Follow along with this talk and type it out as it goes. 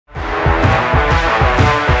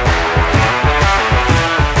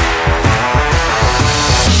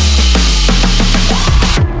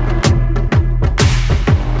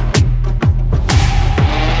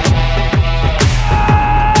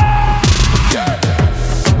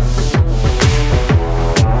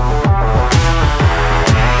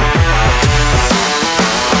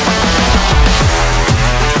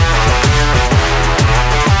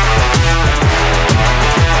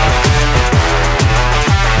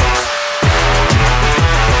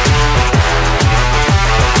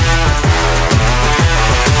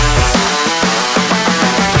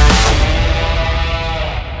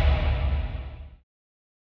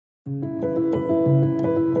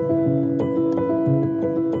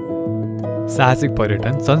साहसिक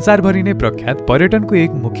पर्यटन संसारभरि नै प्रख्यात पर्यटनको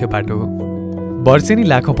एक मुख्य बाटो हो। वर्षेनी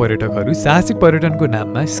लाखौं पर्यटकहरू साहसिक पर्यटनको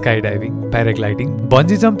नाममा sky diving, paragliding,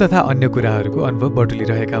 bungee jump तथा अन्य कुराहरूको अनुभव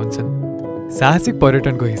बटुलिरहेका हुन्छन्। साहसिक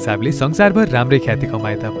पर्यटनको हिसाबले संसारभर राम्रै ख्याति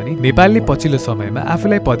कमाए तापनि नेपालले पछिल्लो समयमा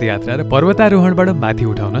आफूलाई पदयात्रा र पर्वतारोहणबाट माथि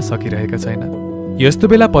उठाउन सकिरहेको छैन। यस्तो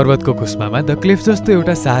बेला पर्वतको कुस्मामा द क्लिफ जस्तो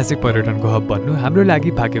एउटा साहसिक पर्यटनको हब बन्नु हाम्रो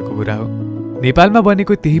लागि भाग्यको कुरा हो। नेपालमा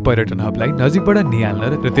बनेको त्यही पर्यटन हबलाई नजिकबाट निहाल्न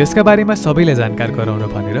र त्यसका बारेमा सबैलाई जानकार गराउन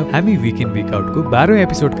भनेर हामी विक इन विक आउटको 12औं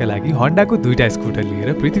एपिसोडका लागि होन्डाको 2टा स्कुटर लिएर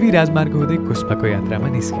पृथ्वी राजमार्ग हुँदै कुस्माको यात्रामा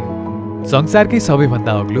निस्क्यौं। संसारकै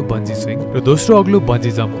सबैभन्दा अग्लो बन्जी स्विङ र दोस्रो अग्लो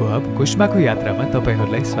बन्जी जम्पको हब कुस्माको यात्रामा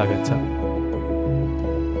तपाईहरुलाई स्वागत छ।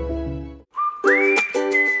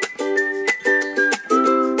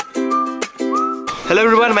 Hello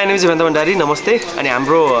everyone, my name is Hemant Bhandari. नमस्ते। अनि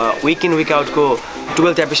हाम्रो विक इन विक आउटको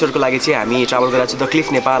 12th एपिसोडको लागि चाहिँ हामी ट्राभल गरेर द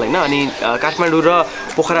क्लिफ नेपाल हैन, अनि काठमाडौँ र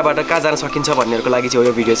पोखराबाट कहाँ जान सकिन्छ भन्नेहरुको लागि चाहिँ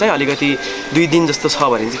यो भिडियो चाहिँ अलिकति 2 दिन जस्तो छ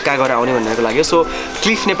भने चाहिँ कहाँ गएर आउने भन्नेहरुको लागि। सो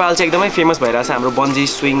क्लिफ नेपाल चाहिँ एकदमै फेमस भइरहेछ हाम्रो बन्जी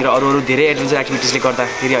स्विङ र अरु धेरै एडभेन्चर एक्टिभिटिजले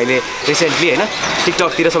गर्दाखेरि अहिले रिसेन्टली हैन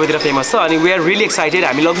टिकटकतिर सबैतिर फेमस छ। अनि वी आर रियली एक्साइटेड।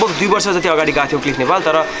 हामी लगभग 2 वर्ष जति अगाडि गएको थियौँ क्लिफ नेपाल,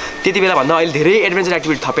 तर त्यति बेला भन्दा अहिले धेरै एडभेन्चर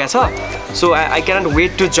एक्टिभिटी थपिया छ। So I cannot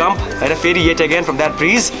weight to jump हैन फेरि yet again from that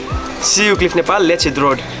bridge. C you Cliff Nepal, let's hit the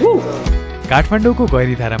road. काठमाडौँको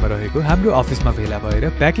गैरीधारामा रहेको हाम्रो अफिसमा भेला भएर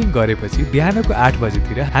प्याकिङ गरेपछि बिहानको 8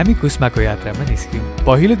 बजेतिर हामी कुस्माको यात्रामा निस्क्यौं।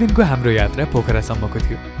 पहिलो दिनको हाम्रो यात्रा पोखरासम्मको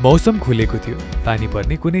थियो। मौसम खुलेको थियो, पानी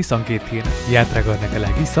पर्ने कुनै संकेत थिएन। यात्रा गर्नका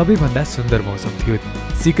लागि सबैभन्दा सुन्दर मौसम थियो।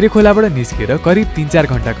 सिक्रे खोलाबाट निस्केर करिब 3-4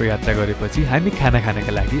 घण्टाको यात्रा गरेपछि हामी खाना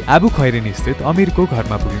खानका लागि आबु खैरेनी स्थित अमीरको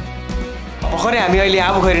घरमा पुग्यौं। भर्खरै हामी अहिले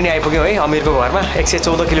आबु खैरेनी आइपुग्यौँ है, अमीरको घरमा।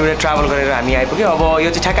 114 किलोमिटर ट्राभल गरेर हामी आइपुग्यौँ। अब यो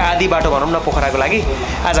चाहिँ ठ्याक्क आधी बाटो भनौँ न पोखराको लागि।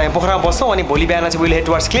 आज हामी पोखरामा बस्छौँ अनि भोलि बिहान चाहिँ विल हेड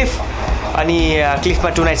टुवर्ड्स क्लिफ, अनि क्लिफमा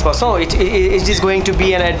 2 नाइट्स बस्छौँ। It is going to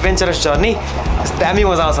be an adventurous journey. दामी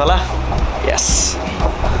मजा आउँछ होला। यस,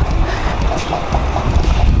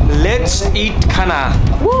 लेट्स इट खाना।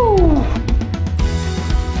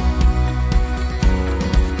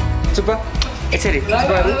 चुप्पा यसरी मा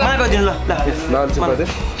गरिदिनु ल।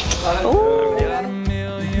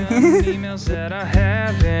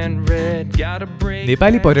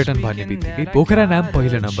 नेपाली पर्यटन भन्ने बित्तिकै पोखरा नाम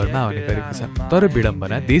पहिलो नम्बरमा आउने गरेको छ। तर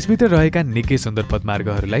विडम्बना, देशभित्र रहेका निकै सुन्दर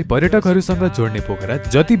पदमार्गहरूलाई पर्यटकहरूसँग जोड्ने पोखरा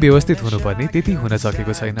जति व्यवस्थित हुनुपर्ने त्यति हुन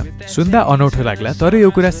सकेको छैन। सुन्दा अनौठो लाग्ला, तर यो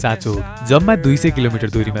कुरा साँचो हो। जम्मा 200 किलोमिटर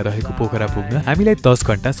दूरीमा रहेको पोखरा पुग्न हामीलाई 10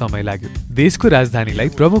 घण्टा समय लाग्यो। देशको राजधानीलाई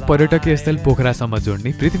प्रमुख पर्यटकीय स्थल पोखरासम्म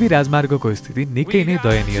जोड्ने पृथ्वी राजमार्गको स्थिति निकै नै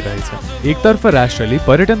दयनीय रहेछ। एकतर्फ राष्ट्रले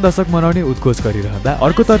पर्यटन दशक मनाउने उद्घोष गरिरहँदा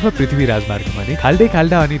अर्कोतर्फ पृथ्वी राजमार्ग भने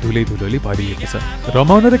खाल्डा अनि धुलै भरिएको छ।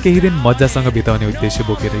 रमाउन र केही दिन मजासँग बिताउने उद्देश्य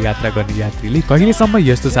बोकेर यात्रा गर्ने यात्रीले कहिलेसम्म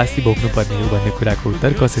यस्तो शास्ति भोग्नुपर्ने हो भन्ने कुराको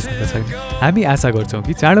उत्तर कसैसँग छैन। हामी आशा गर्छौं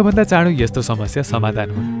कि चाँडोभन्दा चाँडो यस्तो समस्या समाधान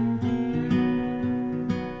हुन्।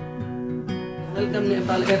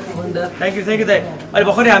 थ्याङ्क यू दाइ। अहिले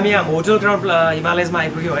भर्खरै हामी यहाँ होटल क्राउन हिमालयजमा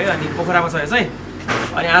आइपुग्यौँ है, अनि पोखरामा छ चाहिँ।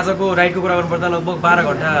 अनि आजको राइडको कुरा गर्नुपर्दा लगभग 12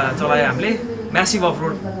 घण्टा चलायो हामीले। म्यासिभ अफ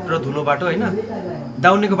रोड र धुलो बाटो होइन।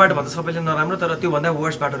 दाउनेको बाटो भन्दा सबैले नराम्रो, तर त्योभन्दा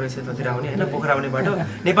वर्स्ट बाटो रहेछ यतातिर आउने होइन। पोखरा आउने बाटो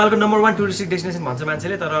नेपालको नम्बर 1 टुरिस्टिक डेस्टिनेसन भन्छ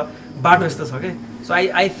मान्छेले, तर बाटो यस्तो छ कि। सो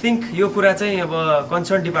आई थिङ्क यो कुरा चाहिँ अब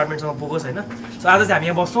कन्सर्न डिपार्टमेन्टसँग पुगोस् होइन। सो आज चाहिँ हामी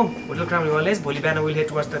यहाँ बस्छौँ होटल क्राउन हिमालयज। भोलि बिहान will head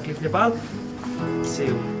towards the Cliff Nepal. C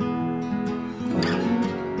you.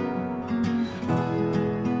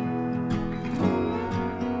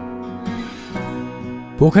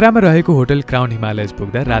 पोखरामा रहेको होटल क्राउन हिमालयज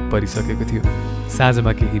पुग्दा रात परिसकेको थियो।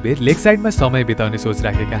 साँझमा केही बेर लेक साइडमा समय बिताउने सोच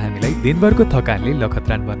राखेका हामीलाई दिनभरको थकानले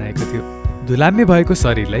लखतरान बनाएको थियो। धुलाम्य भएको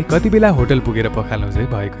शरीरलाई कति बेला होटल पुगेर पखाल्नु चाहिँ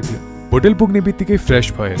भएको थियो। होटल पुग्ने बित्तिकै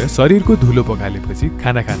फ्रेस भएर शरीरको धुलो पखालेपछि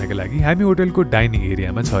खाना खानका लागि हामी होटलको डाइनिङ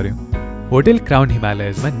एरियामा झर्यौँ। होटल क्राउन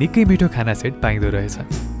हिमालयजमा निकै मिठो खाना सेट पाइँदो रहेछ।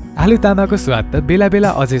 आलु तामाको स्वाद त बेला बेला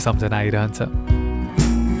अझै सम्झना आइरहन्छ।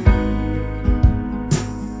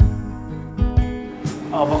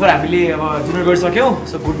 भर्खर हामीले अब डिनर गरिसक्यौँ।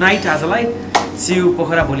 सो गुड नाइट आजलाई। सी यू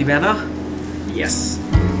पोखरा भोलि बिहान। यस।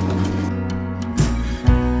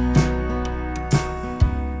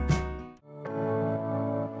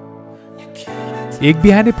 एक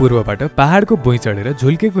बिहानै पूर्वबाट पहाडको बोइ चढेर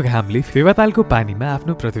झुल्केको घामले फेवातालको पानीमा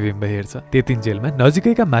आफ्नो प्रतिबिम्ब हेर्छ। त्यतिन्जेलमा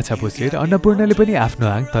नजिकैका माछा पुछ्रे र अन्नपूर्णले पनि आफ्नो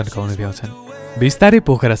आङ तन्काउन भ्याउँछन्। बिस्तारै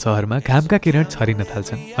पोखरा शहरमा घामका किरण छरिन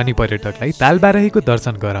थाल्छन्, अनि पर्यटकलाई तालबाराहीको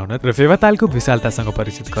दर्शन गराउन र फेवातालको विशालतासँग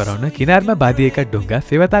परिचित गराउन किनारमा बाँधिएका ढुङ्गा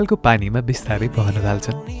फेवातालको पानीमा बिस्तारै बहन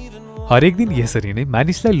थाल्छन्। हरेक दिन यसरी नै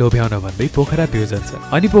मानिसलाई लोभ्याउन भन्दै पोखरा बिउजन्छ,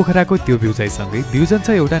 अनि पोखराको त्यो बिउजाइसँगै बिउजन्छ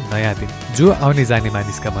एउटा नयाँ दिन, जो आउने जाने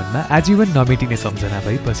मानिसका मनमा आजीवन नमेटिने सम्झना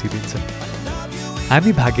भई बसिदिन्छ।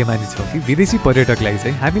 हामी भाग्यमानी छौँ कि विदेशी पर्यटकलाई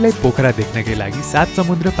चाहिँ हामीलाई पोखरा देख्नकै लागि 7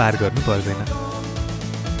 समुद्र पार गर्नु पर्दैन।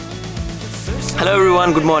 Hello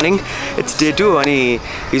everyone, good morning. It's day 2 अनि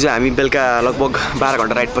हिजो हामी बेलुका लगभग 12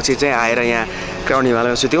 घन्टा राइडपछि चाहिँ आएर यहाँ क्राउन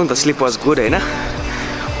हिमालयमा सुत्यौँ। त स्लिप वाज गुड होइन।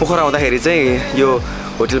 पोखरा आउँदाखेरि चाहिँ यो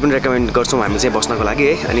होटल पनि रेकमेन्ड गर्छौँ हामी चाहिँ बस्नको लागि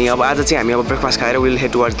है। अनि अब आज चाहिँ हामी अब ब्रेकफास्ट खाएर will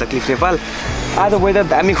head towards the Cliff Nepal. आज वेदर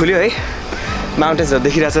दामी खुल्यो है, माउन्टेन्सहरू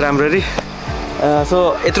देखिरहेको छ राम्ररी। सो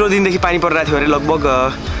यत्रो दिनदेखि पानी परिरहेको थियो अरे, लगभग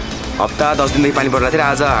हप्ता 10 दिनदेखि पानी परिरहेको थियो।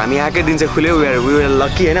 आज हामी आएकै दिन चाहिँ खुल्यो। वी आर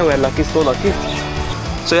लक्की होइन, we are lucky, so lucky.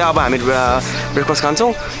 So अब हामी ब्रेकफास्ट खान्छौँ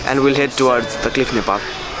and will head towards the Cliff Nepal.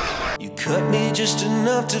 You cut me just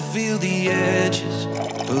enough to feel the edges,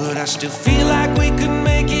 but I still feel like we could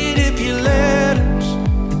make it if you let us,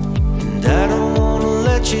 and I don't wanna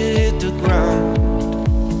let you hit the ground.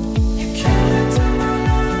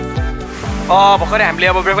 भर्खरै हामीले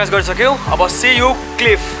अब breakfast गरिसक्यौँ। अब C you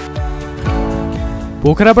Cliff.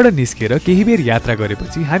 पोखराबाट निस्केर केही बेर यात्रा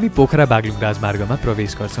गरेपछि हामी पोखरा बागलुङ राजमार्गमा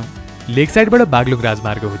प्रवेश गर्छौँ। लेक साइडबाट बागलुङ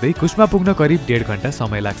राजमार्ग हुँदै कुस्मा पुग्न करिब 1.5 घण्टा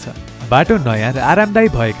समय लाग्छ। बाटो नयाँ र आरामदायी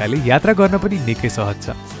भएकाले यात्रा गर्न पनि निकै सहज छ।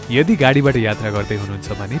 यदि गाडीबाट यात्रा गर्दै हुनुहुन्छ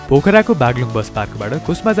भने पोखराको बागलुङ बस पार्कबाट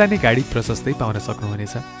कुस्मा जाने गाडी प्रशस्तै पाउन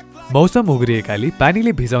सक्नुहुनेछ। मौसम उग्रिएकाले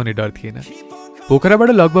पानीले भिजाउने डर थिएन। पोखराबाट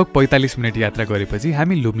लगभग 45 मिनट यात्रा गरेपछि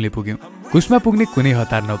हामी लुम्ले पुग्यौँ। कुस्मा पुग्ने कुनै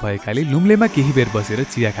हतार नभएकाले लुम्लेमा केही बेर बसेर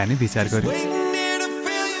चिया खाने विचार गर्यौँ।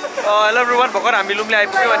 हेलो एभ्रिवान, भर्खर हामी लुम्ले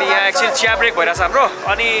आइपुग्यौँ अनि यहाँ एकछिन चिया ब्रेक भइरहेछ हाम्रो।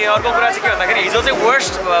 अनि अर्को कुरा चाहिँ के भन्दाखेरि हिजो चाहिँ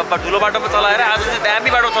वर्स्ट धुलो बाटोमा चलाएर आज चाहिँ दामी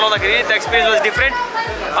बाटो चलाउँदाखेरि त्यो एक्सपिरियन्स वाज डिफ्रेन्ट।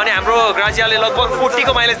 अनि हाम्रो ग्राजियाले लगभग 40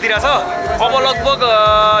 को माइलेज दिइरहेछ। अब लगभग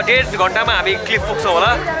 1.5 घन्टामा हामी क्लिफ पुग्छौँ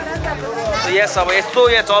होला। यस, अब यस्तो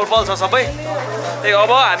यहाँ चलपल छ सबै। त्यही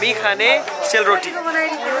अब हामी खाने सेलरोटी।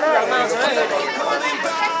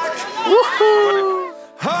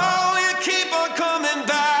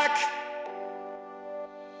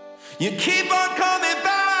 You keep on coming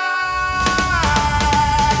back.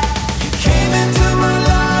 You came into my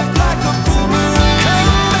life like a boomerang.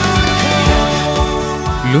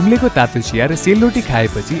 लुम्लेको तातो चिया र सेलरोटी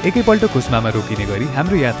खाएपछि एकैपल्ट कुस्मामा रोकिने गरी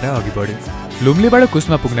हाम्रो यात्रा अघि बढ्यो। लुम्लेबाट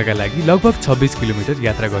कुस्मा पुग्नका लागि लगभग 26 किलोमिटर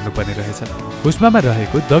यात्रा गर्नुपर्ने रहेछ। कुस्मामा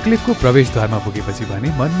रहेको द क्लिफको प्रवेशद्वारमा पुगेपछि भने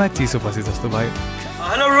मनमा चिसो बसे जस्तो भयो।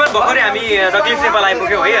 हेलो एभ्रिवान, भर्खरै हामी द क्लिफ नेपाल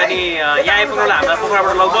आइपुग्यौँ है। अनि यहाँ आइपुग्नुलाई हामीलाई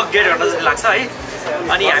पोखराबाट लगभग 1.5 घन्टा जति लाग्छ है।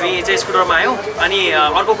 अनि हामी चाहिँ स्कुटरमा आयौँ। अनि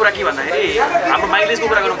अर्को कुरा के भन्दाखेरि हाम्रो माइलेजको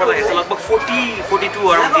कुरा गर्नुपर्दाखेरि चाहिँ लगभग 40-42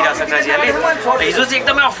 अराउन्ड दिइरहेको छ ग्राजियाले। हिजो चाहिँ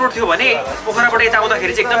एकदमै अफरोड थियो भने पोखराबाट यता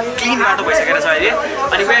आउँदाखेरि चाहिँ एकदम क्लिन बाटो भइसकेर छ अहिले।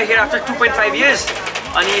 अनि we are here after 2.5 years।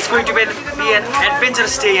 अनि it's going to be an adventure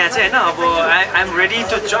stay यहाँ चाहिँ होइन। अब I am ready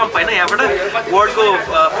to jump होइन। यहाँबाट वर्ल्डको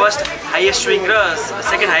फर्स्ट हाइएस्ट स्विङ र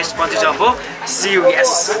सेकेन्ड हाइएस्ट बन्जी जम्प हो। C you.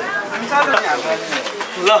 यस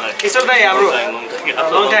ल किशोर दाइ, हाम्रो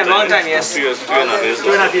long time yes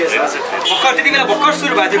 2.5 years भर्खर त्यति बेला भर्खर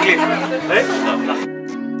सुरु भएको थियो क्लिफ है।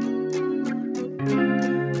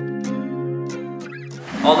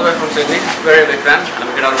 All the way from Sydney, very big fan.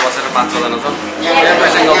 हामी केटाहरू बसेर 5-6 जना छौँ। every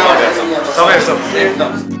single vlog हेर्छौँ।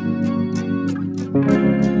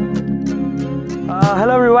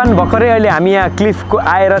 हेलो एभ्रिवान, भर्खरै अहिले हामी यहाँ क्लिफको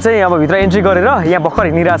आएर चाहिँ अब भित्र एन्ट्री गरेर यहाँ भर्खर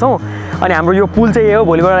हिँडिरहेछौँ। अनि हाम्रो यो पुल चाहिँ यही हो।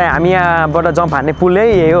 भोलिबाट हामी यहाँबाट जम्प हान्ने पुल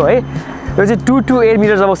यही हो है। यो चाहिँ 2 to 8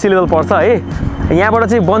 metre job C level पर्छ है। यहाँबाट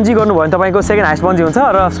चाहिँ बन्जी गर्नुभयो भने तपाईँको सेकेन्ड हाइस्ट बन्जी हुन्छ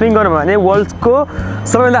र स्विङ गर्नुभयो भने वर्ल्डको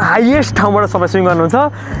सबैभन्दा हाइएस्ट ठाउँबाट तपाईँ स्विङ गर्नुहुन्छ।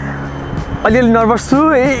 अलिअलि नर्भस छु।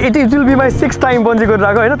 It will be my 6th time bungee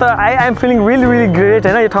गरिरहेको होइन। तर I am feeling really great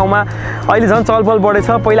होइन। यो ठाउँमा अहिले झन् चलपल बढेछ।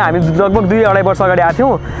 पहिला हामी लगभग 2-2.5 वर्ष अगाडि आएको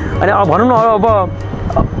थियौँ। अनि अब भनौँ न अब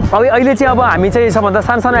अहिले चाहिँ अब हामी चाहिँ सबभन्दा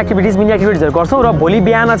सानो एक्टिभिटिज मिनी एक्टिभिटिजहरू गर्छौँ र भोलि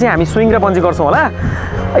बिहान चाहिँ हामी स्विङ र बन्जी गर्छौँ होला।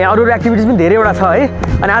 यहाँ अरू एक्टिभिटिज पनि धेरैवटा छ है।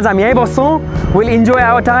 अनि आज हामी यहीँ बस्छौँ। Will enjoy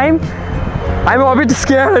our time. I'm a bit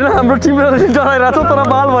square होइन। हाम्रो टिमले डराइरहेको छ तर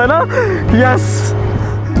बाल भएन। यस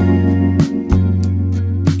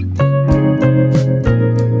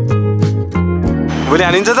भोलि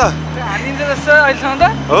हानिन्छ त? हानिन्छ जस्तो अहिलेसम्म त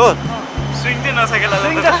हो। स्विङ चाहिँ नसकेला।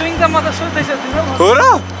 स्विङ त म त सोच्दैछु। हो र?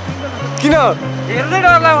 किन? हेर्दै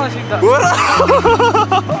डर लाग्छ स्विङ त। हो र?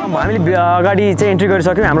 हामीले अगाडि चाहिँ एन्ट्री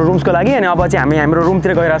गरिसक्यौँ हाम्रो रुम्सको लागि। अनि अब चाहिँ हामी हाम्रो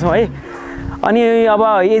रुमतिर गइरहेछौँ है। अनि अब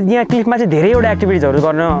यहाँ क्लिफमा चाहिँ धेरैवटा एक्टिभिटिजहरू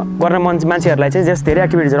गर्न मान्छेहरूलाई चाहिँ जस धेरै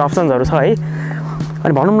एक्टिभिटिजहरू अप्सन्सहरू छ है।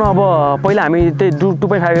 अनि भनौँ न अब पहिला हामी त्यही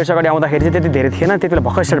 2.5 years अगाडि आउँदाखेरि चाहिँ त्यति धेरै थिएन। त्यति बेला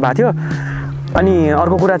भर्खर स्टार्ट भएको थियो। अनि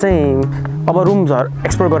अर्को कुरा चाहिँ अब रुम्सहरू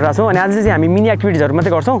एक्सप्लोर गरिरहेको छौँ। अनि आज चाहिँ हामी मिनी एक्टिभिटिजहरू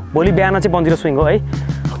मात्रै गर्छौँ। भोलि बिहान चाहिँ बन्जी र स्विङ हो है।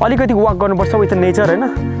 अलिकति वाक गर्नुपर्छ विथ नेचर होइन।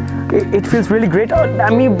 It feels really great.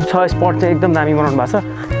 दामी छ स्पट चाहिँ एकदम दामी बनाउनु भएको छ।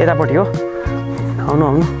 यतापट्टि हो। आउनु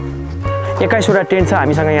 21वटा टेन्ट छ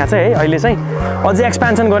हामीसँग यहाँ चाहिँ है। अहिले चाहिँ अझै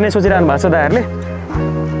एक्सपेन्सन गर्ने सोचिरहनु भएको छ दाइहरूले।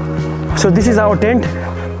 So this is our tent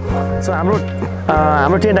so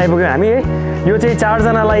हाम्रो टेन्ट आइपुग्यो हामी है यो चाहिँ 4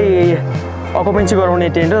 जनालाई अकुपेन्सी गराउने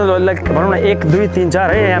टेन्ट हो लाइक भनौँ न 1 2 3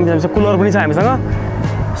 4 है हामीसँग कुलर पनि छ हामीसँग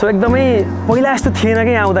सो एकदमै पहिला यस्तो थिएन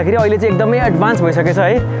कि आउँदाखेरि अहिले चाहिँ एकदमै एडभान्स भइसकेछ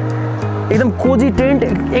है एकदम कोजी टेन्ट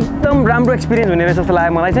एकदम राम्रो एक्सपिरियन्स हुने रहेछ जस्तो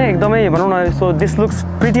लाग्यो मलाई चाहिँ एकदमै भनौँ न so this looks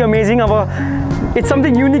pretty amazing अब इट्स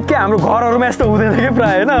समथिङ युनिक क्या हाम्रो घरहरूमा यस्तो हुँदैन कि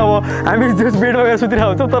प्रायः होइन अब हामी जस बेडमा गएर सुतिरहेको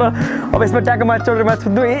हुन्छौँ तर अब यसमा ट्याक्कमा चढेरमा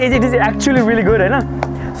सुत्नु it is actually really good होइन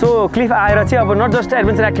सो क्लिफ आएर चाहिँ अब नट जस्ट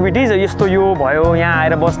एडभेन्चर एक्टिभिटिज यस्तो यो भयो यहाँ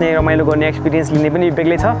आएर बस्ने रमाइलो गर्ने एक्सपिरियन्स लिने पनि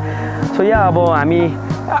बेग्लै छ सो या अब हामी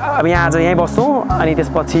अब यहाँ आज यहीँ बस्छौँ अनि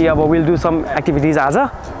त्यसपछि अब विल डु सम एक्टिभिटिज आज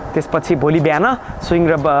त्यसपछि भोलि बिहान स्विङ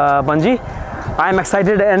र bungee I am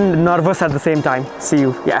excited and nervous at the same time C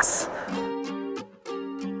you yes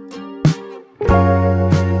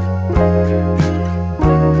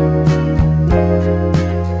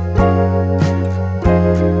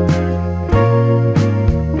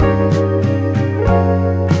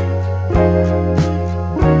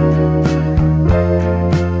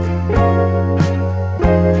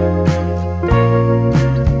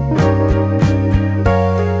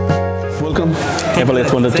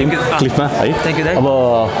team क्लिफमा है अब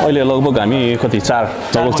अहिले लगभग हामी कति 4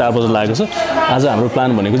 बजे लागेको छ आज हाम्रो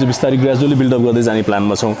प्लान भनेको चाहिँ बिस्तारै ग्रेजुअली बिल्डअप गर्दै जाने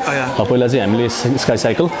प्लानमा छौँ पहिला चाहिँ हामीले स्काई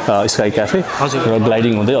साइकल स्काई क्याफे र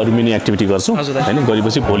ग्लाइडिङ हुँदै अरू मिनी एक्टिभिटी गर्छौँ होइन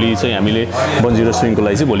गरेपछि भोलि चाहिँ हामीले बन्जी र स्विङको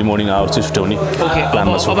लागि चाहिँ भोलि मर्निङ आवर चाहिँ छुट्याउने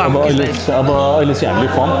प्लानमा छौँ अब अहिले चाहिँ हामीले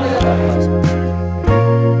फर्म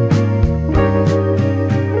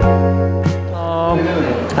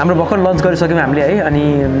हाम्रो भर्खर लन्च गरिसक्यौँ हामीले है अनि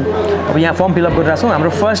अब यहाँ फर्म फिलअप गरिरहेको छौँ हाम्रो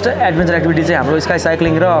फर्स्ट एडभेन्चर एक्टिभिटी चाहिँ हाम्रो स्काई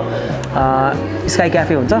साइक्लिङ र स्काई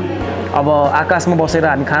क्याफे हुन्छ अब आकाशमा बसेर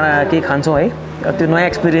हामी खाना केही खान्छौँ है त्यो नयाँ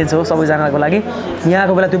एक्सपिरियन्स हो सबैजनाको लागि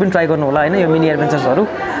यहाँको बेला त्यो पनि ट्राई गर्नु होला होइन यो मिनी एडभेन्चर्सहरू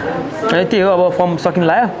त्यही हो अब फर्म सकिन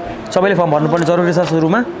लाग्यो सबैले फर्म भर्नुपर्ने जरुरी छ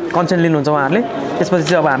सुरुमा कन्सेन्ट लिनुहुन्छ उहाँहरूले त्यसपछि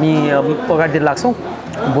चाहिँ अब हामी अगाडितिर लाग्छौँ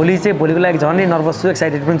भोलिको लागि झन् नर्भस छु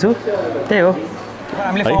एक्साइटेड पनि छु त्यही हो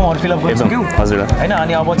हामीले फर्महरू फिलअप गरिसक्यौँ हजुर होइन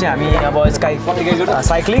अनि अब चाहिँ हामी अब स्काई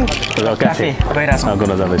साइक्लिङ र क्याफे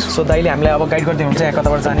गइरहेछौँ सो दाइले हामीलाई अब गाइड गरिदिनु हुन्छ यहाँ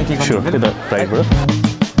कताबाट जाने के गर्नु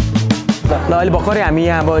ल अहिले भर्खरै हामी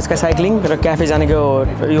यहाँ अब स्काई साइक्लिङ र क्याफे जानेको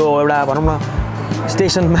यो एउटा भनौँ न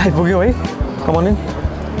स्टेसनमा आइपुग्यौँ है common in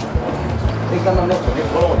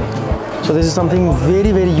so this is something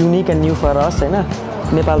very very unique and new for अस होइन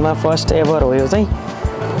नेपालमा फर्स्ट एभर हो यो चाहिँ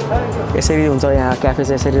यसरी हुन्छ यहाँ क्याफे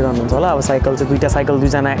चाहिँ यसरी रहनुहुन्छ होला अब साइकल चाहिँ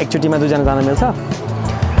दुईजना एकचोटिमा दुईजना जान मिल्छ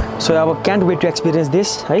सो अब can't weight to experience this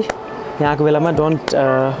है यहाँको बेलामा don't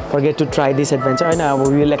forget to try this adventure होइन अब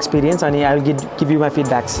विल एक्सपिरियन्स अनि I will give you my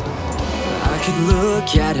feedbacks could look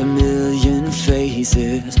at a million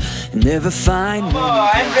faces and never find one.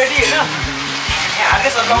 I'm ready, na? आगे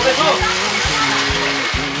सरकाउँदै छु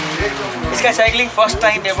sky cycling first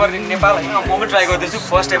time ever in Nepal हैन म पनि try गर्दैछु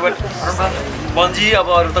first ever bungee अब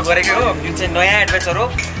अरू त गरेकै हो यो चाहिँ नयाँ एडभेन्चर हो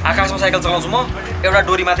आकाशमा साइकल चलाउँछु म एउटा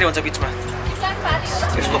डोरी मात्रै हुन्छ बिचमा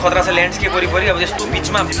यस्तो खतरा छ ल्यान्डस्केप वरिपरि अब यस्तो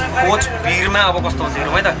बिचमा खोज भिरमा अब कस्तो हुन्छ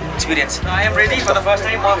हेरौँ है त experience I am ready for the first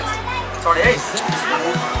time म चढेँ है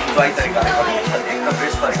सही तरिकाले एकदम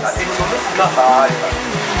बेस्ट तरिकाले ल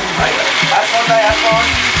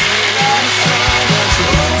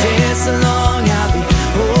Dance along, I'll be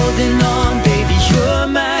holding on, baby, you're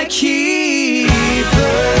my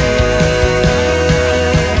keeper.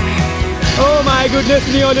 Oh my goodness,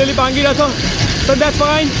 me already bhangiरहेछ so that's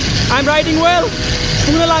fine. I'm riding well.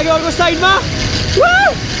 पुग्न लाग्यो अर्को साइडमा.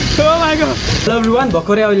 Oh my god. Hello everyone,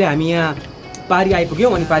 भर्खरै अहिले हामी यहाँ पारी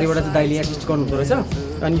आइपुग्यौँ अनि पारीबाट चाहिँ दाइले एसिस्ट गर्नुहुँदो रहेछ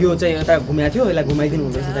अनि यो चाहिँ यता घुमाएको थियो यसलाई घुमाइदिनु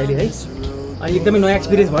हुँदैछ दाइले है अनि एकदमै नयाँ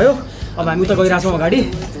एक्सपिरियन्स भयो अब हामी उता गइरहेछौँ अगाडि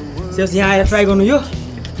सेस यहाँ आएर ट्राई गर्नु यो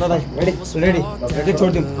ल दाइ रेडी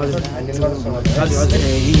छोडिदिउँ हजुर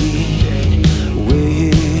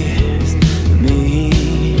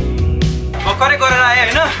भर्खरै गरेर आएँ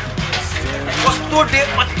होइन कस्तो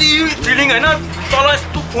अति थ्रिलिङ होइन तल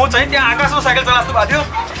यस्तो खोज है त्यहाँ आकाशमा साइकल चला जस्तो भएको थियो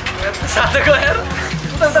साथैको यार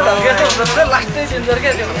लास्टै डेन्जर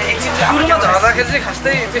क्या त्यो सुरुमा झर्दाखेरि चाहिँ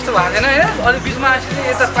खासै त्यस्तो भएको थिएन है अलिक बिचमा आएपछि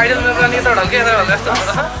यता स्पाइडल मेन यता ढल्के यस्तो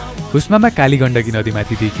हुस्मामा काली गण्डकी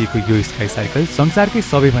नदीमाथि देखिएको यो स्काई साइकल संसारकै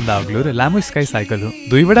सबैभन्दा अग्लो र लामो स्काई साइकल हो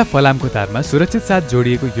दुईवटा फलामको तारमा सुरक्षित साथ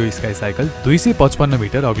जोडिएको यो स्काई साइकल 255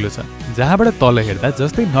 मिटर अग्लो छ जहाँबाट तल हेर्दा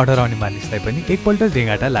जस्तै नडराउने मानिसलाई पनि एकपल्ट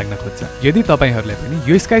डेगाटा लाग्न खोज्छ यदि तपाईहरुलाई पनि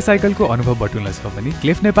यो स्काई साइकलको अनुभव बटुल्न छ भने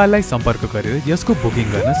क्लिफ नेपाललाई सम्पर्क गरेर यसको बुकिङ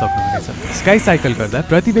गर्न सक्नुहुनेछ स्काई साइकल गर्दा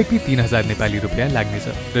प्रति व्यक्ति 3000 नेपाली रुपैयाँ लाग्नेछ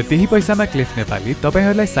र त्यही पैसामा क्लिफ नेपालले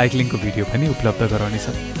तपाईहरुलाई साइक्लिङको भिडियो पनि उपलब्ध गराउनेछ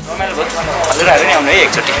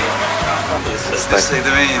त्यस्तो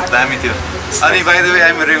एकदमै दामी थियो अनि by the way I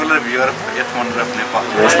am a regular viewer of Kathmandu of Nepal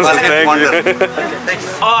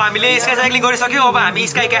हामीले स्काई साइक्लिङ गरिसक्यौँ अब हामी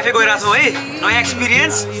स्काई क्याफे गइरहेछौँ है नयाँ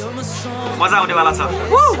एक्सपिरियन्स मजा आउनेवाला छ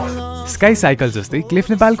स्काई साइकल जस्तै क्लिफ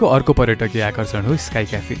नेपालको अर्को पर्यटकीय आकर्षण हो स्काई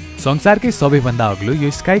क्याफे संसारकै सबैभन्दा अग्लो यो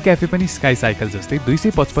स्काई क्याफे पनि स्काई साइकल जस्तै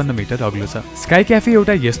 255 मिटर अग्लो छ स्काई क्याफे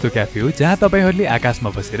एउटा यस्तो क्याफे हो जहाँ तपाईहरूले आकाशमा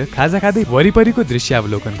बसेर खाजा खाँदै वरिपरिको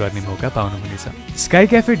दृश्यावलोकन गर्ने मौका पाउनुहुनेछ स्काई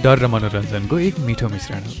क्याफे डर र मनोरञ्जनको एक मिठो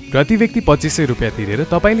मिश्रण हो प्रति व्यक्ति 2500 रुपियाँ तिरेर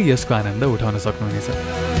तपाईँले यसको आनन्द उठाउन सक्नुहुनेछ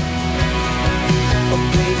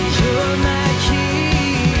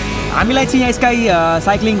हामीलाई चाहिँ यहाँ स्काई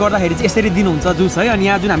साइक्लिङ गर्दाखेरि चाहिँ यसरी दिनुहुन्छ जुस है अनि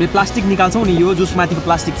यहाँ जुन हामीले प्लास्टिक निकाल्छौँ नि यो जुसमाथिको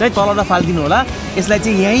प्लास्टिक चाहिँ तल र फालिदिनु होला यसलाई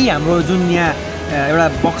चाहिँ यहीँ हाम्रो जुन यहाँ एउटा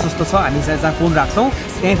बक्स जस्तो छ हामी जहाँ फोन राख्छौँ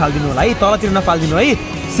त्यहीँ फालिदिनु होला है तलतिर नफालिदिनु है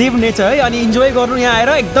सेभ नेचर है अनि इन्जोय गर्नु यहाँ आएर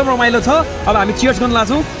एकदम रमाइलो छ अब हामी चियर्स गर्न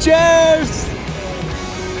लाग्छौँ cheers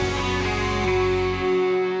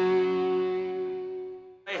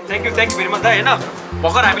thank you very much दाइ होइन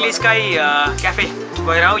भर्खर हामीले स्काई क्याफे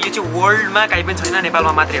गएर आउँ यो चाहिँ वर्ल्डमा कहीँ पनि छैन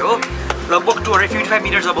नेपालमा मात्रै हो लगभग 255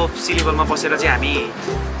 मिटर्स अब सी लेभलमा बसेर चाहिँ हामी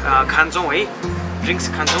खान्छौँ है ड्रिङ्क्स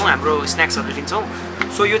खान्छौँ हाम्रो स्न्याक्सहरू लिन्छौँ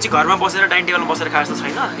सो यो चाहिँ घरमा बसेर डाइनिङ टेबलमा बसेर खाए जस्तो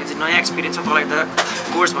छैन यो चाहिँ नयाँ एक्सपिरियन्स छ तल एउटा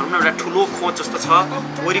कोर्स भनौँ न एउटा ठुलो खोज जस्तो छ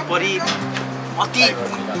वरिपरि अति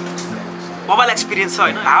मोबाइल एक्सपिरियन्स छ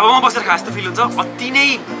होइन हावामा बसेर खाए जस्तो फिल हुन्छ अति नै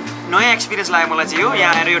नयाँ एक्सपिरियन्स लाग्यो मलाई चाहिँ यो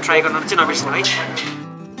यहाँ आएर यो ट्राई गर्न चाहिँ नबिर्सनु है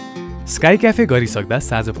स्काई क्याफे गरिसक्दा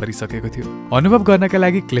साँझ परिसकेको थियो अनुभव गर्नका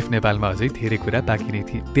लागि क्लिफ नेपालमा अझै धेरै कुरा बाँकी नै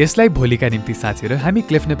थिए त्यसलाई भोलिका निम्ति साँचेर हामी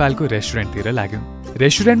क्लिफ नेपालको रेस्टुरेन्टतिर लाग्यौँ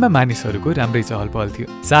रेस्टुरेन्टमा मानिसहरूको राम्रै चहल पहल थियो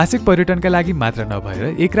साहसिक पर्यटनका लागि मात्र नभएर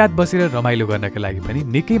एक रात बसेर रमाइलो गर्नका लागि पनि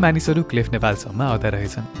निकै मानिसहरू क्लिफ नेपालसम्म आउँदा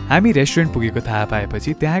रहेछन् हामी रेस्टुरेन्ट पुगेको थाहा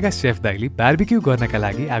पाएपछि त्यहाँका सेफ दाइले बार्बिक्यू गर्नका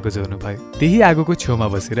लागि आगो जोड्नु भयो त्यही आगोको छेउमा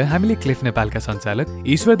बसेर हामीले क्लिफ नेपालका सञ्चालक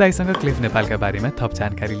ईश्वर दाइसँग क्लिफ नेपालका बारेमा थप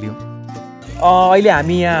जानकारी लियौँ अहिले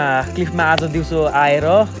हामी यहाँ क्लिफमा आज दिउँसो आएर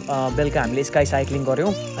बेलुका हामीले स्काई साइक्लिङ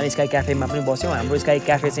गऱ्यौँ अनि स्काई क्याफेमा पनि बस्यौँ हाम्रो स्काई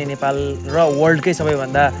क्याफे चाहिँ नेपाल र वर्ल्डकै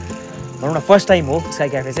सबैभन्दा भनौँ न फर्स्ट टाइम हो स्काई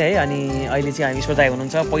क्याफे चाहिँ है अनि अहिले चाहिँ हामी ईश्वर दाइ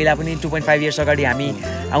हुनुहुन्छ पहिला पनि 2.5 इयर्स अगाडि हामी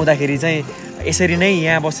आउँदाखेरि चाहिँ यसरी नै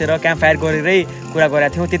यहाँ बसेर क्याम्प फायर गरेरै कुरा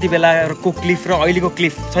गरेका थियौँ त्यति बेलाको क्लिफ र अहिलेको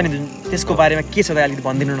क्लिफ छ नि जुन त्यसको बारेमा के छ त अलिकति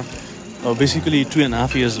भनिदिनु न बेसिकली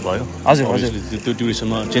 2.5 इयर्स भयो हजुर त्यो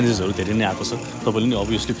ड्युरेसनमा चेन्जेसहरू धेरै नै आएको छ तपाईँले नि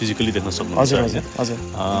अभियसली फिजिकली देख्न सक्नुहुन्छ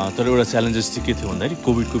तर एउटा च्यालेन्जेस चाहिँ के थियो भन्दाखेरि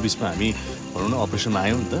कोभिडको बिचमा हामी भनौँ न अपरेसनमा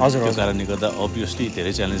आयौँ नि त त्यो कारणले गर्दा अभियसली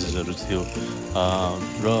धेरै च्यालेन्जेसहरू थियो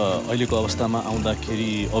र अहिलेको अवस्थामा आउँदाखेरि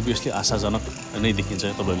अभियसली आशाजनक नै देखिन्छ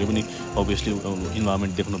तपाईँहरूले पनि अभियसली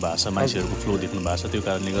इन्भाइरोमेन्ट देख्नु भएको छ मान्छेहरूको फ्लो देख्नु भएको छ त्यो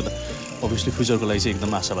कारणले गर्दा अभियसली फ्युचरको लागि चाहिँ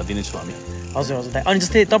एकदम आशावादी नै छौँ हामी हजुर दाइ अनि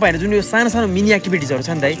जस्तै तपाईँहरू जुन यो सानो सानो मिनी एक्टिभिटिजहरू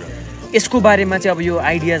छ नि दाइ यसको बारेमा चाहिँ अब यो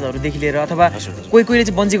आइडियाजहरूदेखि लिएर अथवा कोहीले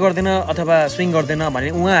चाहिँ बन्जी गर्दैन अथवा स्विङ गर्दैन भने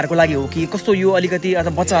उहाँहरूको लागि हो कि कस्तो यो अलिकति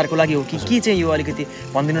अथवा बच्चाहरूको लागि हो कि के चाहिँ यो अलिकति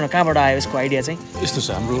भनिदिनु न कहाँबाट आयो यसको आइडिया चाहिँ यस्तो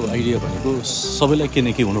छ हाम्रो आइडिया भनेको सबैलाई के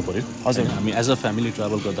न के हुनु पऱ्यो हजुर हामी एज अ फ्यामिली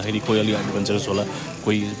ट्राभल गर्दाखेरि कोही अलिक एडभेन्चरस होला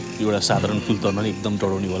कोही एउटा साधारण पुल तर्न एकदम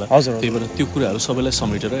डराउने होला त्यही भएर त्यो कुराहरू सबैलाई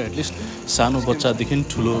समेटेर एटलिस्ट सानो बच्चादेखि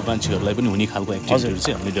ठुलो मान्छेहरूलाई पनि हुने खालको एक्टिभिटीहरू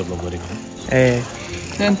चाहिँ हामीले डेभलप गरेको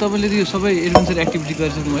त्यहाँदेखि तपाईँले यो सबै एडभेन्चर एक्टिभिटी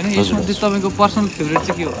गरिसक्नु होइन यसमा चाहिँ तपाईँको पर्सनल फेभरेट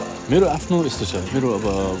चाहिँ के हो मेरो आफ्नो यस्तो छ मेरो अब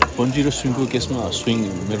बन्जी र स्विङको केसमा स्विङ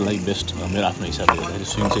मेरो लागि बेस्ट मेरो आफ्नो हिसाबले हेर्दाखेरि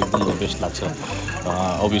स्विङ चाहिँ एकदम बेस्ट लाग्छ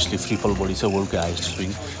अभियसली फ्री फल बडी छ वर्ल्डकै हाइएस्ट स्विङ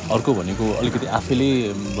अर्को भनेको अलिकति आफैले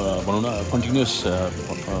भनौँ न कन्टिन्युस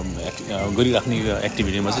गरिराख्ने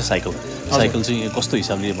एक्टिभिटीमा चाहिँ साइकल चाहिँ कस्तो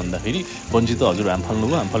हिसाबले भन्दाखेरि बन्जी त हजुर हाम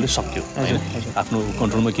फाल्नुभयो हाम फाल्दै सक्यो होइन आफ्नो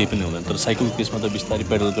कन्ट्रोलमा केही पनि हुँदैन तर साइकलको केसमा त बिस्तारै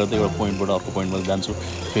पेडल गर्दै एउटा पोइन्टबाट अर्को पोइन्टमा जान्छु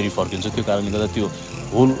फेरि फर्किन्छ त्यो कारणले गर्दा त्यो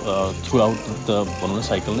होल थ्रु आउट त भनौँ न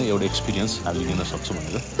साइकल नै एउटा एक्सपिरियन्स हामीले लिन सक्छौँ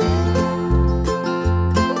भनेर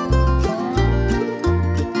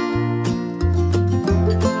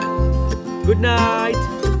good night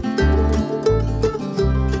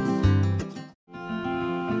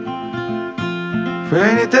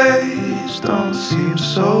Rainy days don't seem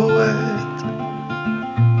so wet.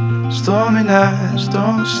 Stormy nights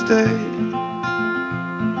don't stay.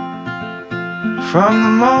 From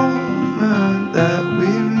the moment that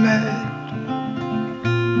we met,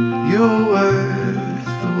 you were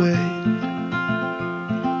worth the wait.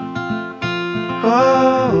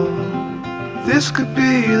 Oh, this could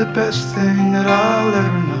be the best thing that I'll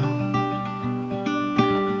ever know.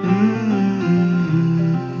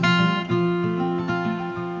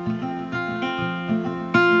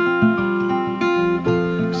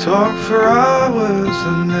 Talk for hours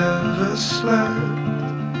and never slept.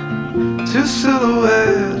 Two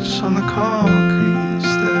silhouettes on the concrete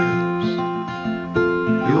steps.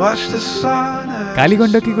 We watched the sun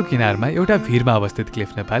कालीगण्डकीको किनारमा एउटा भिरमा अवस्थित Cliff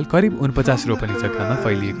Nepal करिब 49 रोपनी जग्गामा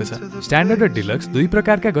फैलिएको छ। Standard र deluxe दुई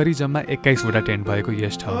प्रकारका गरी जम्मा 21 वटा टेन्ट भएको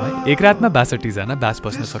यस ठाउँमा एक रातमा 62 जना बास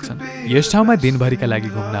बस्न सक्छन्। यस ठाउँमा दिनभरिका लागि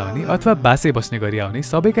घुम्न आउने अथवा बासे बस्ने गरी आउने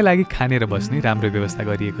सबैका लागि खाने र बस्ने राम्रो व्यवस्था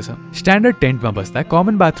गरिएको छ। स्ट्यान्डर्ड टेन्टमा बस्दा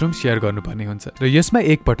कमन बाथरुम सेयर गर्नुपर्ने हुन्छ र यसमा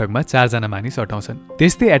एक पटकमा 4 जना मानिस अटाउँछन्।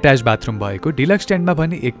 त्यस्तै एट्याच बाथरुम भएको डिलक्स टेन्टमा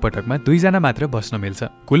भने एक पटकमा 2 जना मात्र बस्न मिल्छ।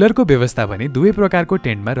 कुलरको व्यवस्था भने दुवै प्रकारको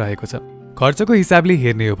टेन्टमा रहेको छ। खर्चको हिसाबले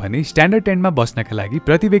हेर्ने हो भने स्ट्यान्डर्ड टेन्टमा बस्नका लागि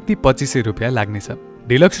प्रति व्यक्ति 2500 रुपियाँ लाग्नेछ।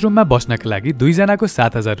 डिलक्स रुममा बस्नका लागि 2 जनाको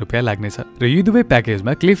 7000 रुपियाँ लाग्नेछ र यी दुवै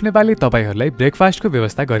प्याकेजमा क्लिफ नेपालले तपाईहरूलाई ब्रेकफास्टको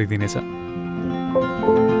व्यवस्था गरिदिनेछ।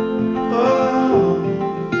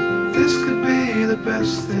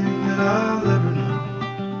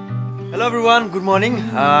 Hello everyone, good morning.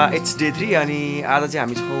 It's day 3 अनि आज चाहिँ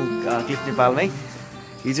हामी छौँ क्लिफ नेपालमै।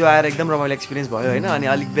 हिजो आएर एकदम रमाइलो एक्सपिरियन्स भयो होइन। अनि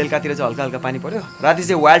अलिक बेलुकातिर चाहिँ हल्का हल्का पानी पऱ्यो। राति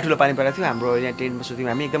चाहिँ वाइल्ड ठुलो पानी परेको थियो। हाम्रो यहाँ टेन्टमा सुत्यौँ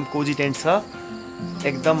हामी। एकदम कोजी टेन्ट छ,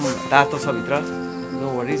 एकदम तातो छ भित्र, नो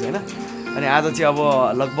वरिज होइन। अनि आज चाहिँ अब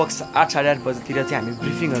लगभग 8 साढे 8 बजीतिर चाहिँ हामी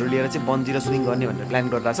ब्रिफिङहरू लिएर चाहिँ बन्जी र स्विङ गर्ने भनेर प्लान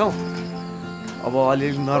गर्दा छौँ। अब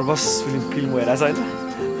अलिअलि नर्भस फिल भइरहेको छ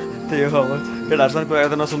होइन। त्यही हो, अब केटाहरूसँग कोही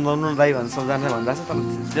त नसुम्झाउनु दाइ भन्छ सम्झाना भनिरहेको छ, तर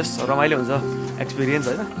जस्ट रमाइलो हुन्छ एक्सपिरियन्स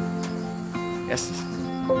होइन। यस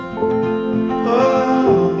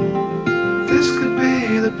This could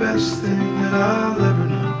be the best thing that I'll ever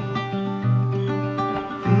know.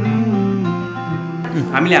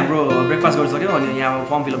 हामीले हाम्रो ब्रेकफास्ट गरिसक्यौँ अनि यहाँ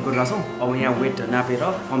फर्म फिलअप गरिरहेको छौँ। अब यहाँ वेट नापेर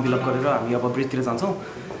फर्म फिलअप गरेर हामी अब ब्रिजतिर जान्छौँ।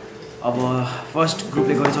 अब फर्स्ट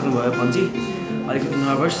ग्रुपले गरिसक्नुभयो बन्जी। अलिकति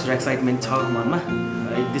नर्भस र एक्साइटमेन्ट छ मनमा।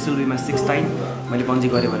 This will be my 6th time मैले बन्जी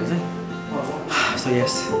गरेँ भने चाहिँ। सो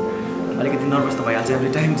यस, अलिकति नर्भस त भइहाल्छ एभ्री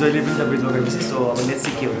टाइम जहिले पनि त ब्रिजमा गएपछि। सो अब लेट्स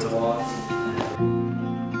सी के हुन्छ।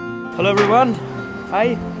 Hello everyone, high.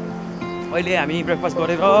 अहिले हामी ब्रेकफास्ट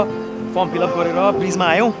गरेर फर्म फिलअप गरेर ब्रिजमा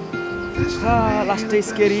आयौँ। लास्ट डे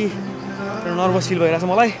स्केरी र नर्भस फिल भइरहेछ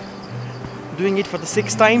मलाई। Doing it for the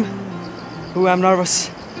 6th time. Who I'm nervous,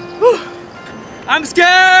 I'm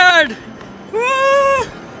scared.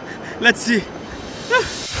 Let's see.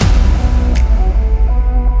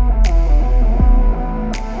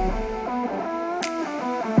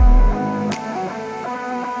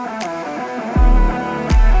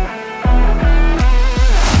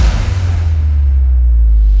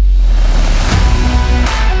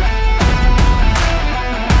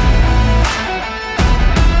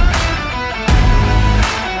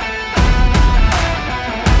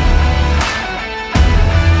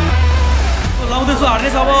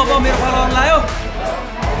 अब मेरो फलोअन लायो।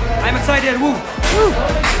 I'm excited.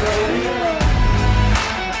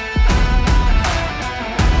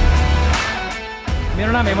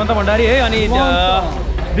 मेरो नाम हेमन्त भण्डारी है। अनि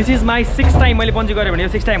this is my 6th time मैले बन्जी गरेँ भने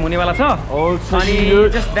 6th टाइम हुनेवाला छ। अनि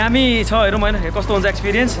जस्ट दामी छ, हेरौँ होइन कस्तो हुन्छ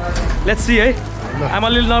एक्सपिरियन्स। लेट्स सी है। I'm a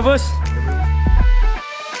little nervous.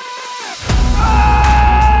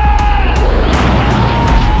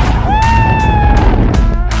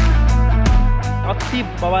 अति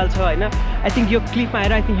बवाल छ होइन। आई थिङ्क यो क्लिपमा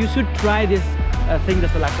आएर I think you should try this thing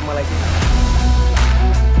जस्तो लाग्छ मलाई चाहिँ।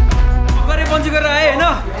 बन्जी गरेर आएँ होइन।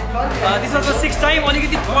 This was the 6th time.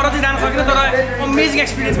 अलिकति पर चाहिँ जान सकिनँ तर अमेजिङ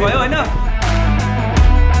एक्सपिरियन्स भयो होइन।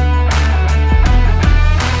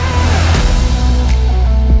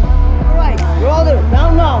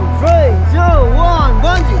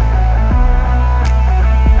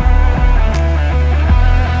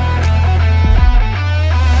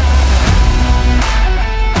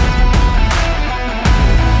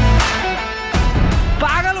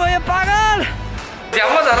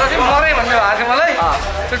 मरै भन्ने भएको थियो मलाई।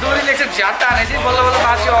 त्यो डोरीले एकछिन झ्याट्टा हाने चाहिँ बल्ल बल्ल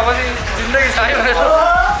बाँच्यो। अब चाहिँ जिन्दगी छ है भनेर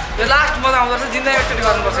यो लास्ट मजा आउँदो रहेछ। जिन्दगी एकचोटि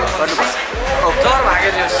गर्नुपर्छ। डर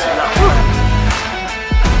भाग्यो त्यो।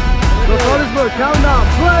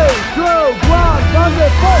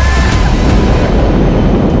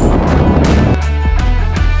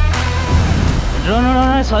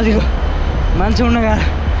 सजिलो, मान्छे उड्न गाह्रो।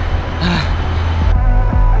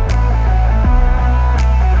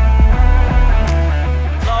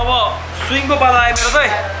 स्विङको पाला आयो मेरो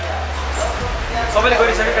चाहिँ। सबैले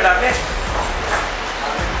गरिसक्यो केटाहरूले।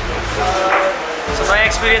 नयाँ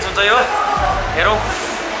एक्सपिरियन्स हुन्छ यो। हेरौँ,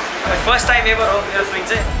 फर्स्ट टाइम एभर हो मेरो स्विङ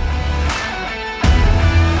चाहिँ।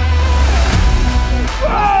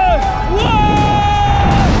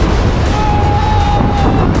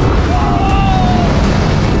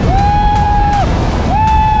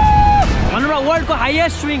 भनौँ न वर्ल्डको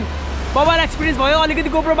हाइएस्ट स्विङ बबाल एक्सपिरियन्स भयो। अलिकति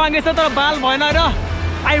गोप्रो बाङ्गेछ तर बाल भएन र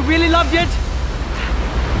I really love it.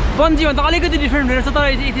 Bungee भन्दा अलिकति डिफ्रेन्ट हुने रहेछ तर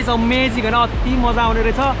इट इज अमेजिङ होइन। अति मजा आउने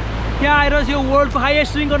रहेछ। त्यहाँ आएर यो वर्ल्डको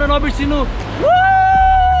हाइएस्ट स्विङ गर्न नबिर्सिनु।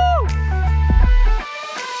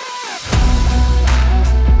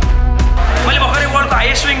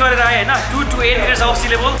 गरेर आएँ होइन 2 to 8 meters of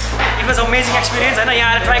sea level. It was amazing experience होइन यहाँ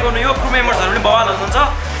आएर ट्राई गर्नु यो क्रू मेम्बर्सहरू पनि बवाल हुनुहुन्छ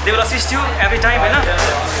they will assist you every time होइन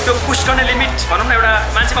त्यो पुस्ट गर्ने लिमिट भनौँ न एउटा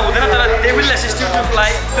मान्छेमा हुँदैन तर they will assist you to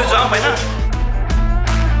fly to jump होइन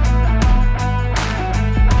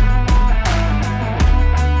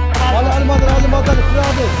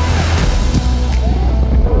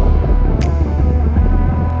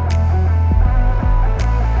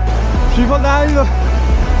Triple dive.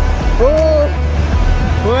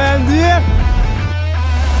 Oh, Andy.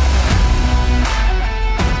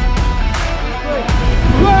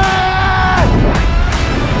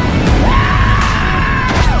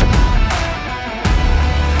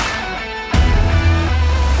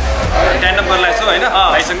 Tandem गर्न लाग्छ होइन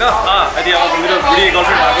भाइसँग यदि अब मेरो बुढी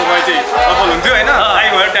गर्लफ्रेन्ड भएको भए चाहिँ सफल हुन्थ्यो होइन भाइ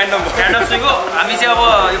भएर ट्यान्डम स्विङ हो हामी चाहिँ अब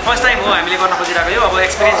यो फर्स्ट टाइम हो हामीले गर्न खोजिरहेको यो अब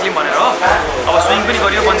एक्सपिरियन्स लिउँ भनेर हो अब स्विङ पनि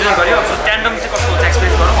गऱ्यो बन्जी पनि गऱ्यो सो ट्यान्डम चाहिँ कस्तो हुन्छ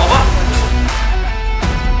एक्सपिरियन्स गरौँ अब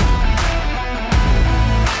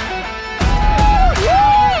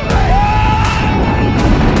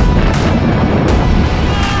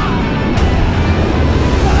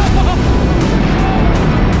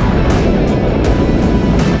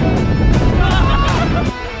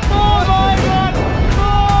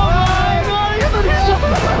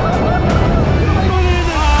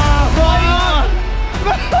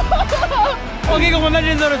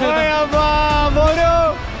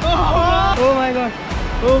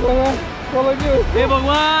हे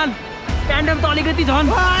भगवान् ट्यान्डम त अलिकति झन्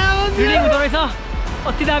थ्रिलिङ हुँदो रहेछ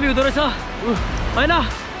अति दामी हुँदो रहेछ होइन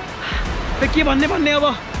के भन्ने अब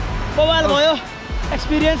बवाल भयो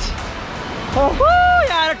एक्सपिरियन्स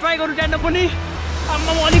यहाँ आएर ट्राई गर्नु ट्यान्डम पनि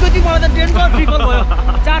आम्मा अलिकति मलाई त डेन्जर फ्रिकल भयो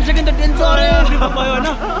 4 सेकेन्ड त डेन्जर फ्रिकल भयो होइन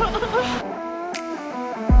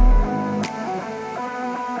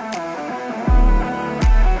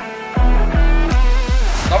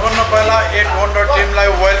सबभन्दा पहिला 8 वन्डर टिमलाई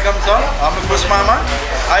वेलकम छ हाम्रो कुस्मामा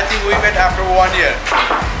I think we met after 1 year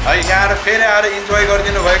है यहाँ आएर फेरि आएर इन्जोय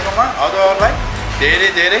गरिदिनु भएकोमा हजुरहरूलाई धेरै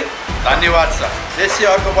धेरै धन्यवाद छ त्यसै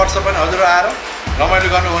अर्को वर्ष पनि हजुर आएर रमाइलो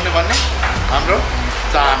गर्नुहुने भन्ने हाम्रो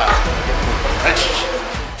चाहना छ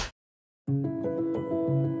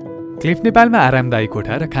क्लिफ नेपालमा आरामदायी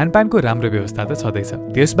कोठा र खानपानको राम्रो व्यवस्था त छँदैछ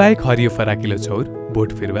त्यसबाहेक हरियो फराकिलो चौर बोट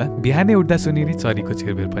फिर्वा बिहानै उठ्दा सुनिने चरीको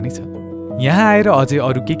छिरबिर पनि छ यहाँ आएर अझै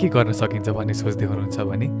अरू के गर्न सकिन्छ भन्ने सोच्दै हुनुहुन्छ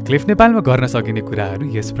भने क्लिफ नेपालमा गर्न सकिने कुराहरू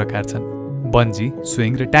यस प्रकार छन् बन्जी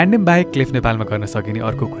स्विङ र ट्यान्डम बाहेक क्लिफ नेपालमा गर्न सकिने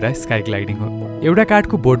अर्को कुरा स्काई ग्लाइडिङ हो एउटा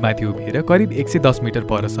काठको बोर्डमाथि उभिएर करिब 110 मिटर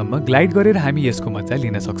परसम्म ग्लाइड गरेर हामी यसको मजा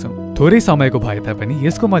लिन सक्छौं थोरै समयको भए तापनि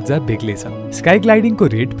यसको मजा बेग्लै छ स्काई ग्लाइडिङको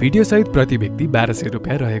रेट भिडियो सहित प्रति व्यक्ति 1200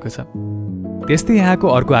 रुपैयाँ रहेको छ त्यस्तै यहाँको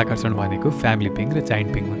अर्को आकर्षण भनेको फ्यामिली पिङ र जाइन्ट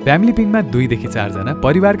पिङ हुन् फ्यामिली पिङमा 2 देखि 4 जना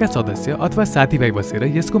परिवारका सदस्य अथवा साथीभाइ बसेर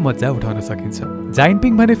यसको मजा उठाउन सकिन्छ जाइन्ट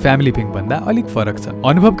पिङ भने फ्यामिली पिङ भन्दा अलिक फरक छ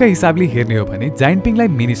अनुभवका हिसाबले हेर्ने हो भने जाइन्ट पिङलाई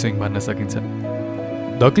मिनी स्विङ भन्न सकिन्छ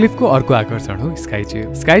द क्लिफको अर्को आकर्षण हो स्काई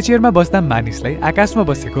चेयर स्काई चेयरमा बस्दा मानिसलाई आकाशमा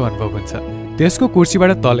बसेको अनुभव हुन्छ त्यसको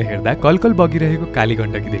कुर्सीबाट तल हेर्दा कलकल बगिरहेको काली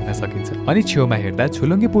गण्डकी देख्न सकिन्छ अनि छेउमा हेर्दा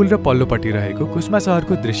छुलुङ्गे पुल र पल्लोपट्टि रहेको कुस्मा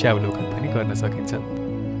सहरको दृश्यावलोकन पनि गर्न सकिन्छ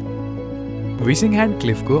विशिङ ह्यान्ड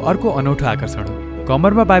क्लिफको अर्को अनौठो आकर्षण हो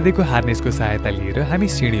कमरमा बाँधेको हार्नेसको सहायता लिएर हामी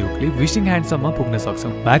सिँढी उक्ली विशिङ ह्यान्डसम्म पुग्न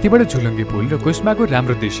सक्छौं माथिबाट झुलुङ्गे पुल र कुस्माको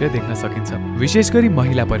राम्रो दृश्य देख्न सकिन्छ विशेष गरी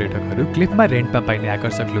महिला पर्यटकहरू क्लिफमा रेन्टमा पाइने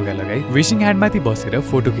आकर्षक लुगा लगाई विशिङ ह्यान्डमाथि बसेर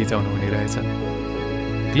फोटो खिचाउनु हुने रहेछ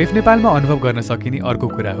क्लिफ नेपालमा अनुभव गर्न सकिने अर्को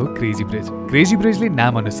कुरा हो क्रेजी ब्रिजले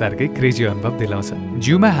नाम अनुसारकै क्रेजी अनुभव दिलाउँछ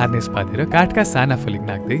जिउमा हार्नेस बाँधेर काठका साना फलिङ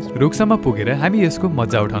नाग्दै रुखसम्म पुगेर हामी यसको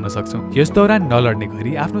मजा उठाउन सक्छौं यस दौरान नलड्ने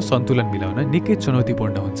गरी आफ्नो सन्तुलन मिलाउन निकै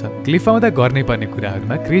चुनौतीपूर्ण हुन्छ क्लिफ आउँदा गर्नै पर्ने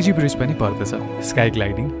कुराहरूमा क्रेजी ब्रिज पनि पर्दछ स्काई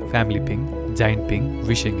ग्लाइडिङ फ्यामिली पिङ जाइन्ट पिङ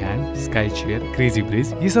विशिङ hand sky chair crazy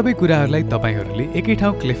bridge यी सबै कुराहरूलाई तपाईहरूले एकै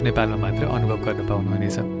ठाउँ क्लिफ नेपालमा मात्र अनुभव गर्न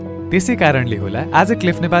पाउनुहुनेछ त्यसै कारणले होला आज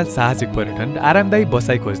क्लिफ नेपाल साहसिक पर्यटन र आरामदायी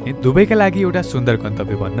बसाइ खोज्ने दुवैका लागि एउटा सुन्दर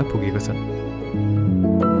गन्तव्य बन्न पुगेको छ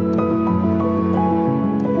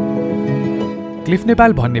क्लिफ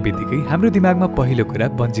नेपाल भन्ने बित्तिकै हाम्रो दिमागमा पहिलो कुरा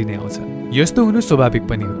बन्जी नै आउँछ यस्तो हुनु स्वाभाविक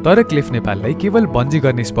पनि हो तर क्लिफ नेपाललाई केवल बन्जी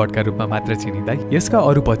गर्ने स्पटका रूपमा मात्र चिनिँदा यसका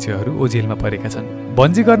अरू पक्षहरू ओझेलमा परेका छन्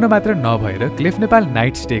बन्जी गर्न मात्र नभएर क्लिफ नेपाल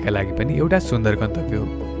नाइट स्टेका लागि पनि एउटा सुन्दर गन्तव्य हो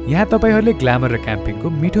यहाँ तपाईहरूले ग्ल्यामर र क्याम्पिङको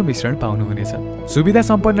मिठो मिश्रण पाउनुहुनेछ सुविधा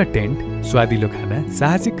सम्पन्न टेन्ट स्वादिलो खाना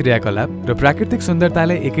साहसिक क्रियाकलाप र प्राकृतिक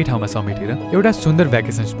सुन्दरतालाई एकै ठाउँमा समेटेर एउटा सुन्दर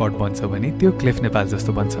भ्याकेसन स्पट बन्छ भने त्यो क्लिफ नेपाल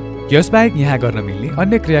जस्तो बन्छ यसबाहेक यहाँ गर्न मिल्ने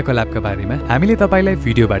अन्य क्रियाकलापका बारेमा हामीले तपाईलाई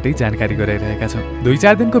भिडियोबाटै जानकारी गराइरहेका छौं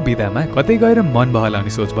 2-4 दिनको बिदामा कतै गएर मन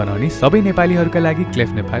बहलाउने सोच बनाउने सबै नेपालीहरूका लागि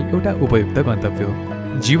क्लिफ नेपाल एउटा उपयुक्त गन्तव्य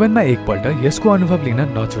हो जीवनमा एकपल्ट यसको अनुभव लिन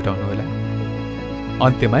नछुटाउनुहोला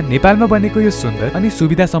अन्त्यमा नेपालमा बनेको यो सुन्दर अनि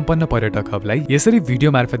सुविधा सम्पन्न पर्यटक हबलाई यसरी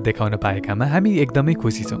भिडियो मार्फत देखाउन पाएकामा हामी एकदमै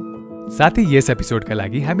खुसी छौँ। साथै यस एपिसोडका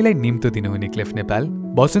लागि हामीलाई निम्तो दिनुहुने क्लिफ नेपाल,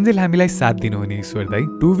 बसुन्जेल हामीलाई साथ दिनुहुने ईश्वर दाई,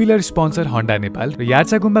 two wheeler sponsor Honda Nepal र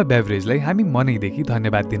यार्चागुम्बा बेभरेजलाई हामी मनैदेखि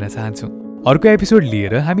धन्यवाद दिन चाहन्छौँ। अर्को एपिसोड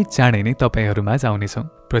लिएर हामी चाँडै नै तपाईहरूमा आउनेछौँ।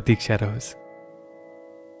 प्रतीक्षा रहोस्।